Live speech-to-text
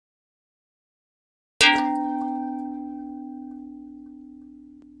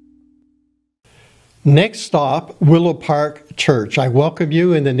Next stop, Willow Park Church. I welcome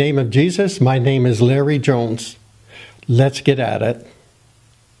you in the name of Jesus. My name is Larry Jones. Let's get at it.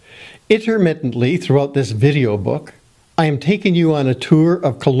 Intermittently throughout this video book, I am taking you on a tour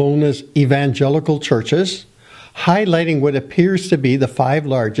of Kelowna's evangelical churches, highlighting what appears to be the 5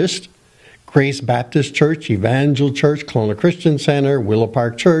 largest: Grace Baptist Church, Evangel Church, Kelowna Christian Center, Willow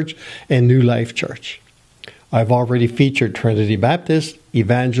Park Church, and New Life Church. I've already featured Trinity Baptist,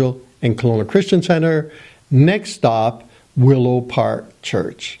 Evangel, and Kelowna Christian Center. Next stop, Willow Park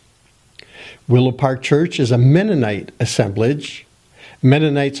Church. Willow Park Church is a Mennonite assemblage.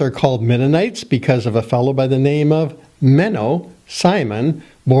 Mennonites are called Mennonites because of a fellow by the name of Menno Simon,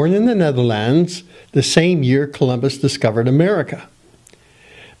 born in the Netherlands the same year Columbus discovered America.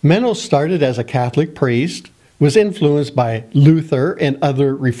 Menno started as a Catholic priest, was influenced by Luther and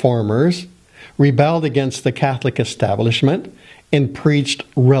other reformers, rebelled against the Catholic establishment, and preached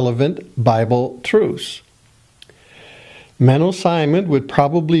relevant Bible truths. Menno Simon would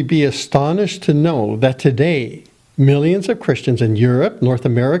probably be astonished to know that today millions of Christians in Europe, North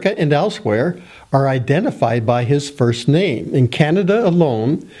America, and elsewhere are identified by his first name. In Canada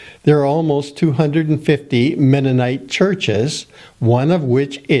alone, there are almost 250 Mennonite churches, one of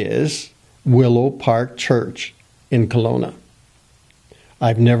which is Willow Park Church in Kelowna.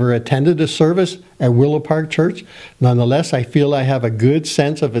 I've never attended a service at Willow Park Church. Nonetheless, I feel I have a good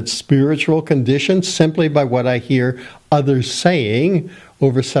sense of its spiritual condition simply by what I hear others saying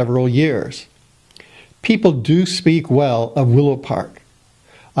over several years. People do speak well of Willow Park.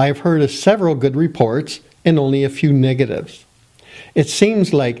 I have heard of several good reports and only a few negatives. It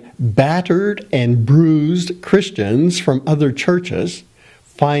seems like battered and bruised Christians from other churches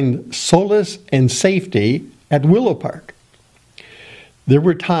find solace and safety at Willow Park. There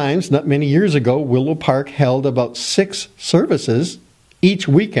were times, not many years ago, Willow Park held about 6 services each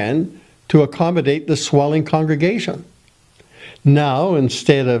weekend to accommodate the swelling congregation. Now,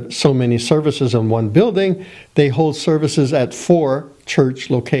 instead of so many services in one building, they hold services at 4 church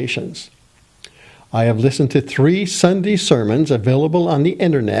locations. I have listened to 3 Sunday sermons available on the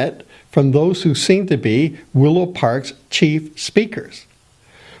internet from those who seem to be Willow Park's chief speakers.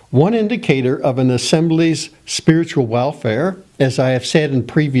 One indicator of an assembly's spiritual welfare, as I have said in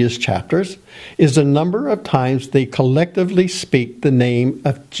previous chapters, is the number of times they collectively speak the name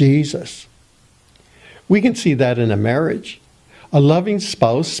of Jesus. We can see that in a marriage. A loving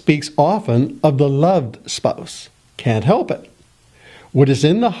spouse speaks often of the loved spouse. Can't help it. What is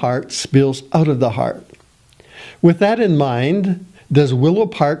in the heart spills out of the heart. With that in mind, does Willow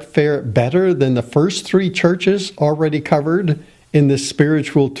Park fare better than the first 3 churches already covered in this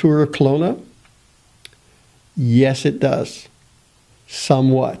spiritual tour of Kelowna? Yes, it does.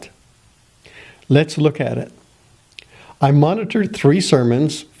 Somewhat. Let's look at it. I monitored 3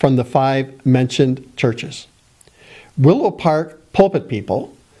 sermons from the 5 mentioned churches. Willow Park pulpit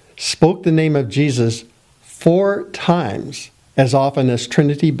people spoke the name of Jesus 4 times as often as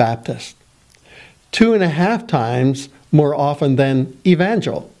Trinity Baptist, 2.5 times more often than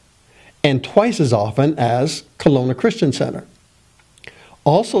Evangel, and twice as often as Kelowna Christian Center.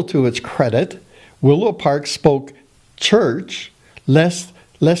 Also, to its credit, Willow Park spoke church less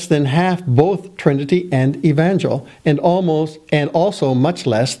than half both Trinity and Evangel, and also much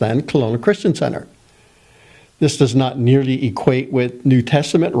less than Kelowna Christian Center. This does not nearly equate with New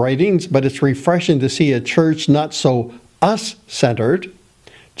Testament writings, but it's refreshing to see a church not so us-centered,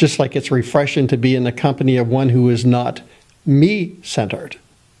 just like it's refreshing to be in the company of one who is not me-centered.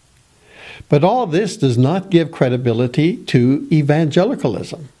 But all this does not give credibility to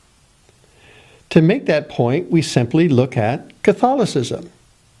evangelicalism. To make that point, we simply look at Catholicism.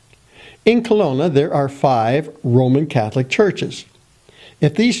 In Kelowna, there are 5 Roman Catholic churches.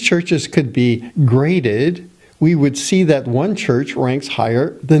 If these churches could be graded, we would see that one church ranks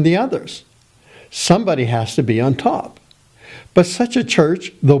higher than the others. Somebody has to be on top. But such a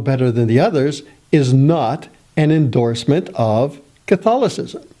church, though better than the others, is not an endorsement of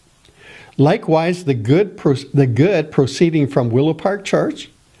Catholicism. Likewise, the good proceeding from Willow Park Church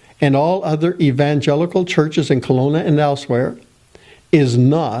and all other evangelical churches in Kelowna and elsewhere is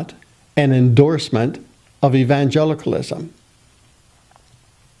not an endorsement of evangelicalism.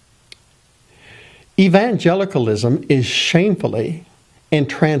 Evangelicalism is shamefully and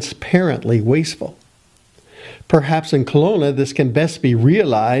transparently wasteful. Perhaps in Kelowna, this can best be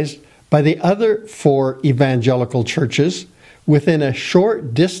realized by the other 4 evangelical churches within a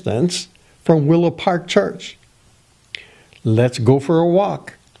short distance from Willow Park Church. Let's go for a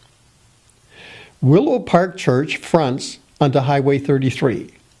walk. Willow Park Church fronts onto Highway 33.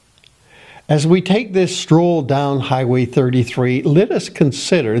 As we take this stroll down Highway 33, let us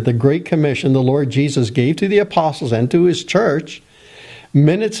consider the great commission the Lord Jesus gave to the apostles and to his church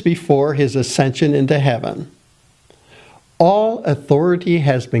minutes before his ascension into heaven. All authority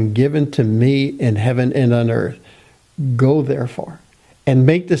has been given to me in heaven and on earth. Go therefore and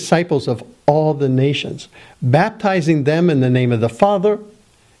make disciples of all the nations, baptizing them in the name of the Father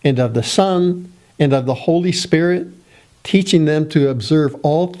and of the Son and of the Holy Spirit, teaching them to observe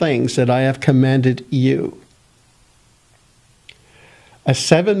all things that I have commanded you. A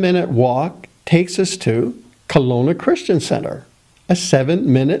 7-minute walk takes us to Kelowna Christian Center. A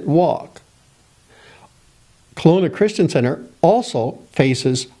 7-minute walk. Kelowna Christian Center also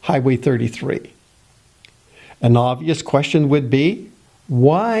faces Highway 33. An obvious question would be,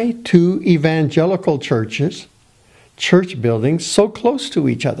 why two evangelical churches, church buildings, so close to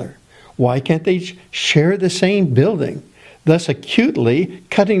each other? Why can't they share the same building, thus acutely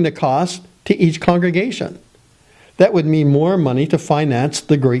cutting the cost to each congregation? That would mean more money to finance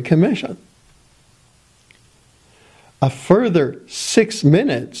the Great Commission. A further 6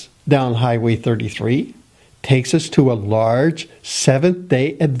 minutes down Highway 33 takes us to a large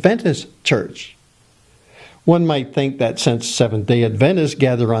Seventh-day Adventist church. One might think that since Seventh-day Adventists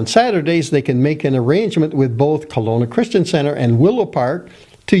gather on Saturdays, they can make an arrangement with both Kelowna Christian Center and Willow Park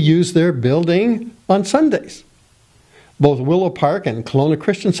to use their building on Sundays. Both Willow Park and Kelowna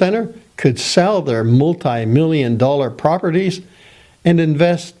Christian Center could sell their multi-million-dollar properties and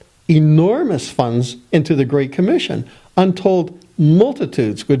invest enormous funds into the Great Commission. Untold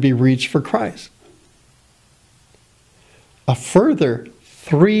multitudes would be reached for Christ. A further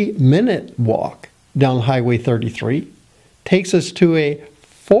 3-minute walk down Highway 33 takes us to a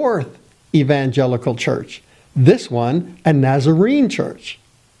 4th evangelical church. This one, a Nazarene church.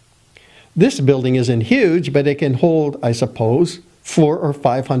 This building isn't huge, but it can hold, I suppose, 400 or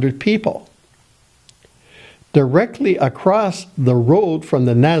 500 people. Directly across the road from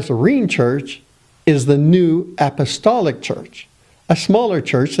the Nazarene church is the New Apostolic Church, a smaller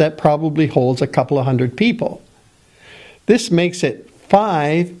church that probably holds a couple of hundred people. This makes it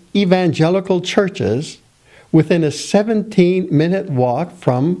 5 evangelical churches within a 17-minute walk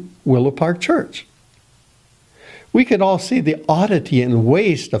from Willow Park Church. We could all see the oddity and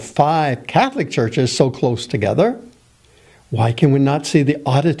waste of 5 Catholic churches so close together. Why can we not see the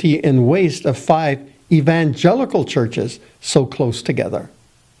oddity and waste of 5 evangelical churches so close together?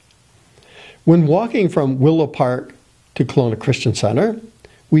 When walking from Willow Park to Kelowna Christian Center,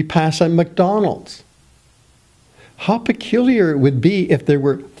 we pass a McDonald's. How peculiar it would be if there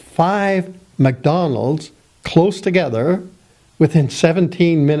were 5 McDonald's close together within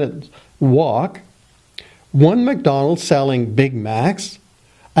 17-minute walk. One McDonald's selling Big Macs,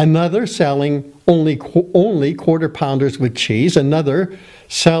 another selling only quarter pounders with cheese, another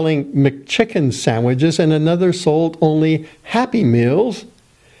selling McChicken sandwiches, and another sold only Happy Meals,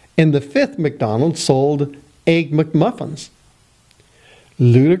 and the 5th McDonald's sold Egg McMuffins.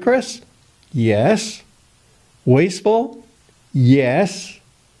 Ludicrous? Yes. Wasteful? Yes.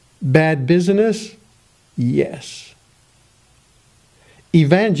 Bad business? Yes.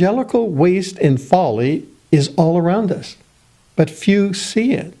 Evangelical waste and folly is all around us, but few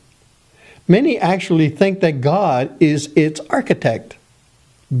see it. Many actually think that God is its architect,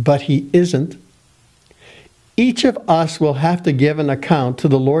 but he isn't. Each of us will have to give an account to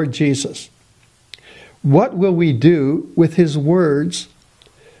the Lord Jesus. What will we do with his words?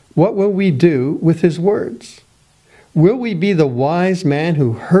 What will we do with his words? Will we be the wise man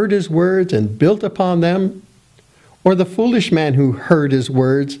who heard his words and built upon them, or the foolish man who heard his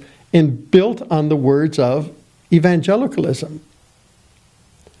words and built on the words of evangelicalism?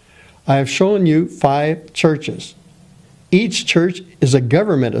 I have shown you 5 churches. Each church is a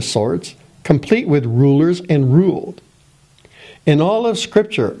government of sorts, complete with rulers and ruled. In all of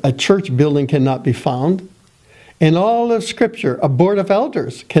Scripture, a church building cannot be found. In all of Scripture, a board of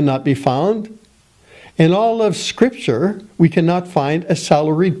elders cannot be found. In all of Scripture, we cannot find a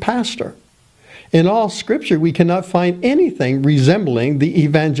salaried pastor. In all Scripture, we cannot find anything resembling the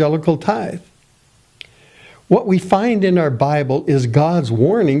evangelical tithe. What we find in our Bible is God's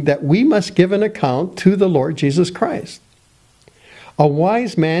warning that we must give an account to the Lord Jesus Christ. A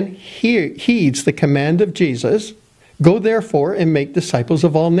wise man heeds the command of Jesus, "Go therefore and make disciples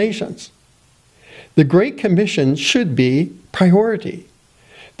of all nations." The Great Commission should be priority.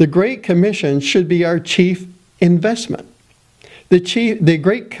 The Great Commission should be our chief investment. The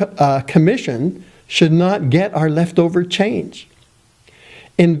Great Commission should not get our leftover change.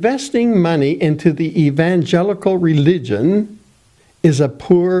 Investing money into the evangelical religion is a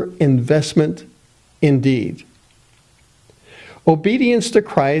poor investment indeed. Obedience to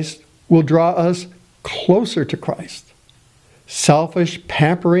Christ will draw us closer to Christ. Selfish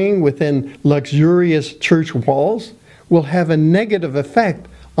pampering within luxurious church walls will have a negative effect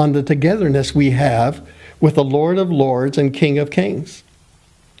on the togetherness we have with the Lord of Lords and King of Kings.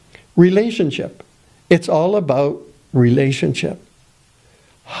 Relationship. It's all about relationship.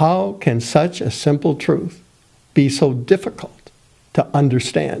 How can such a simple truth be so difficult to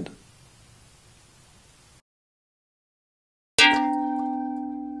understand?